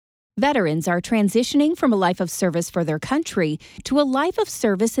Veterans are transitioning from a life of service for their country to a life of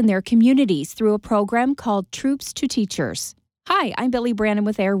service in their communities through a program called Troops to Teachers. Hi, I'm Billy Brannon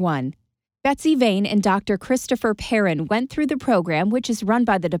with Air One. Betsy Vane and Dr. Christopher Perrin went through the program, which is run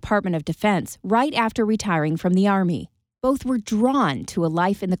by the Department of Defense, right after retiring from the Army. Both were drawn to a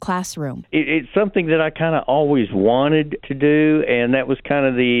life in the classroom. It's something that I kind of always wanted to do, and that was kind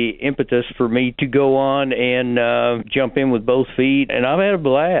of the impetus for me to go on and jump in with both feet. And I've had a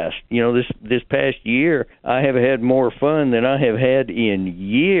blast. You know, this past year, I have had more fun than I have had in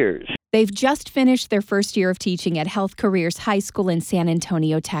years. They've just finished their first year of teaching at Health Careers High School in San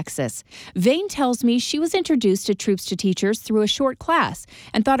Antonio, Texas. Vane tells me she was introduced to Troops to Teachers through a short class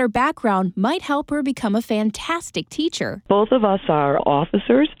and thought her background might help her become a fantastic teacher. Both of us are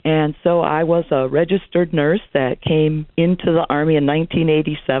officers, and so I was a registered nurse that came into the Army in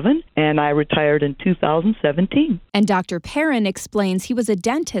 1987, and I retired in 2017. And Dr. Perrin explains he was a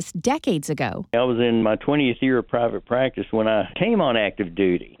dentist decades ago. I was in my 20th year of private practice when I came on active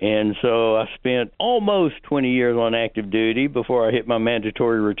duty, and so I spent almost 20 years on active duty before I hit my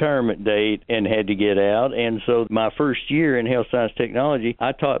mandatory retirement date and had to get out. And so my first year in health science technology,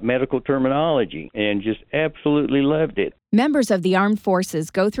 I taught medical terminology and just absolutely loved it. Members of the Armed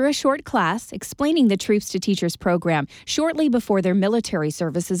Forces go through a short class explaining the Troops to Teachers program shortly before their military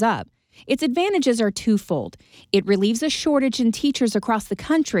service is up. Its advantages are twofold. It relieves a shortage in teachers across the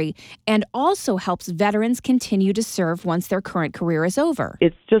country and also helps veterans continue to serve once their current career is over.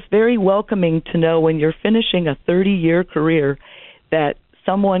 It's just very welcoming to know when you're finishing a 30-year career that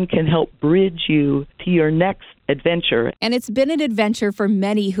someone can help bridge you to your next adventure. And it's been an adventure for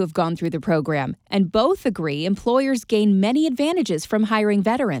many who have gone through the program. And both agree employers gain many advantages from hiring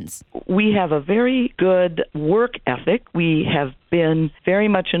veterans. We have a very good work ethic. We have been very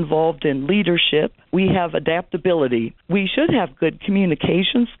much involved in leadership. We have adaptability. We should have good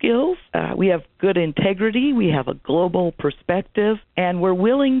communication skills. We have good integrity. We have a global perspective, and we're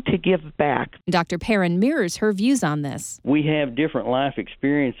willing to give back. Dr. Perrin mirrors her views on this. We have different life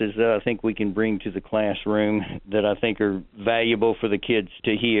experiences that I think we can bring to the classroom that I think are valuable for the kids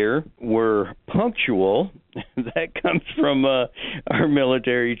to hear. We're punctual. That comes from our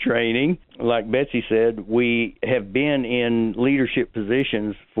military training. Like Betsy said, we have been in leadership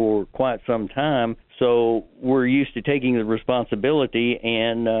positions for quite some time, so we're used to taking the responsibility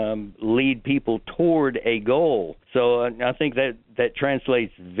and lead people toward a goal. So I think that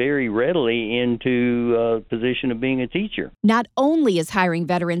translates very readily into a position of being a teacher. Not only is hiring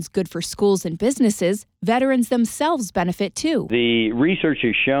veterans good for schools and businesses, veterans themselves benefit too. The research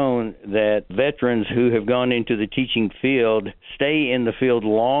has shown that veterans who have gone into the teaching field stay in the field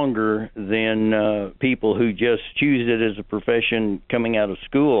longer than people who just choose it as a profession coming out of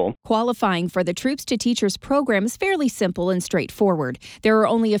school. Qualifying for the Troops to Teachers program is fairly simple and straightforward. There are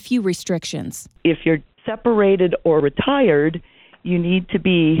only a few restrictions. If you're separated or retired, you need to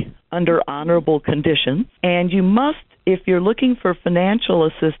be under honorable conditions, and you must, if you're looking for financial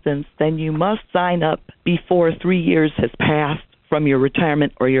assistance, then you must sign up before 3 years has passed from your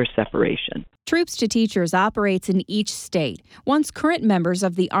retirement or your separation. Troops to Teachers operates in each state. Once current members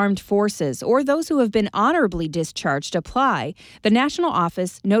of the armed forces or those who have been honorably discharged apply, the national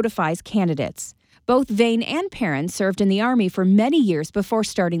office notifies candidates. Both Vane and Perrin served in the Army for many years before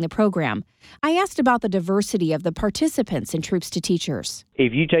starting the program. I asked about the diversity of the participants in Troops to Teachers.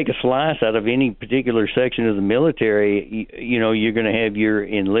 If you take a slice out of any particular section of the military, you know, you're going to have your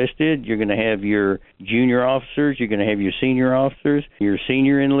enlisted, you're going to have your junior officers, you're going to have your senior officers, your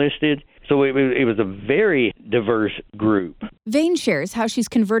senior enlisted. So it was a very diverse group. Vane shares how she's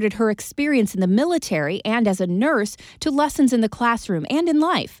converted her experience in the military and as a nurse to lessons in the classroom and in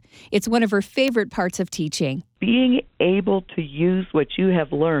life. It's one of her favorite parts of teaching. Being able to use what you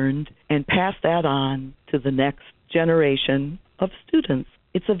have learned and pass that on to the next generation of students.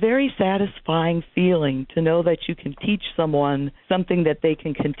 It's a very satisfying feeling to know that you can teach someone something that they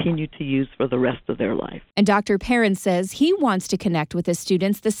can continue to use for the rest of their life. And Dr. Perrin says he wants to connect with his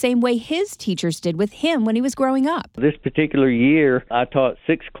students the same way his teachers did with him when he was growing up. This particular year, I taught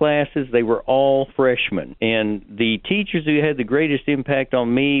 6 classes. They were all freshmen. And the teachers who had the greatest impact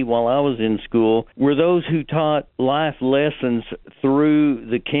on me while I was in school were those who taught life lessons through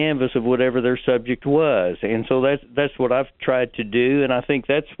the canvas of whatever their subject was. And so that's what I've tried to do, and I think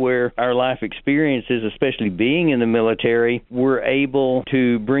that's where our life experiences, especially being in the military, we're able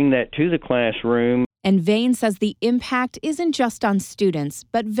to bring that to the classroom. And Vane says the impact isn't just on students,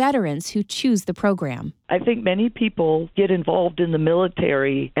 but veterans who choose the program. I think many people get involved in the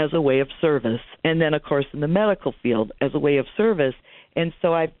military as a way of service, and then, of course, in the medical field as a way of service. And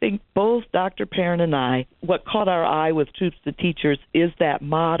so I think both Dr. Perrin and I, what caught our eye with Troops to Teachers is that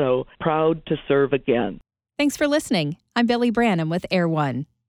motto, proud to serve again. Thanks for listening. I'm Billy Branham with Air One.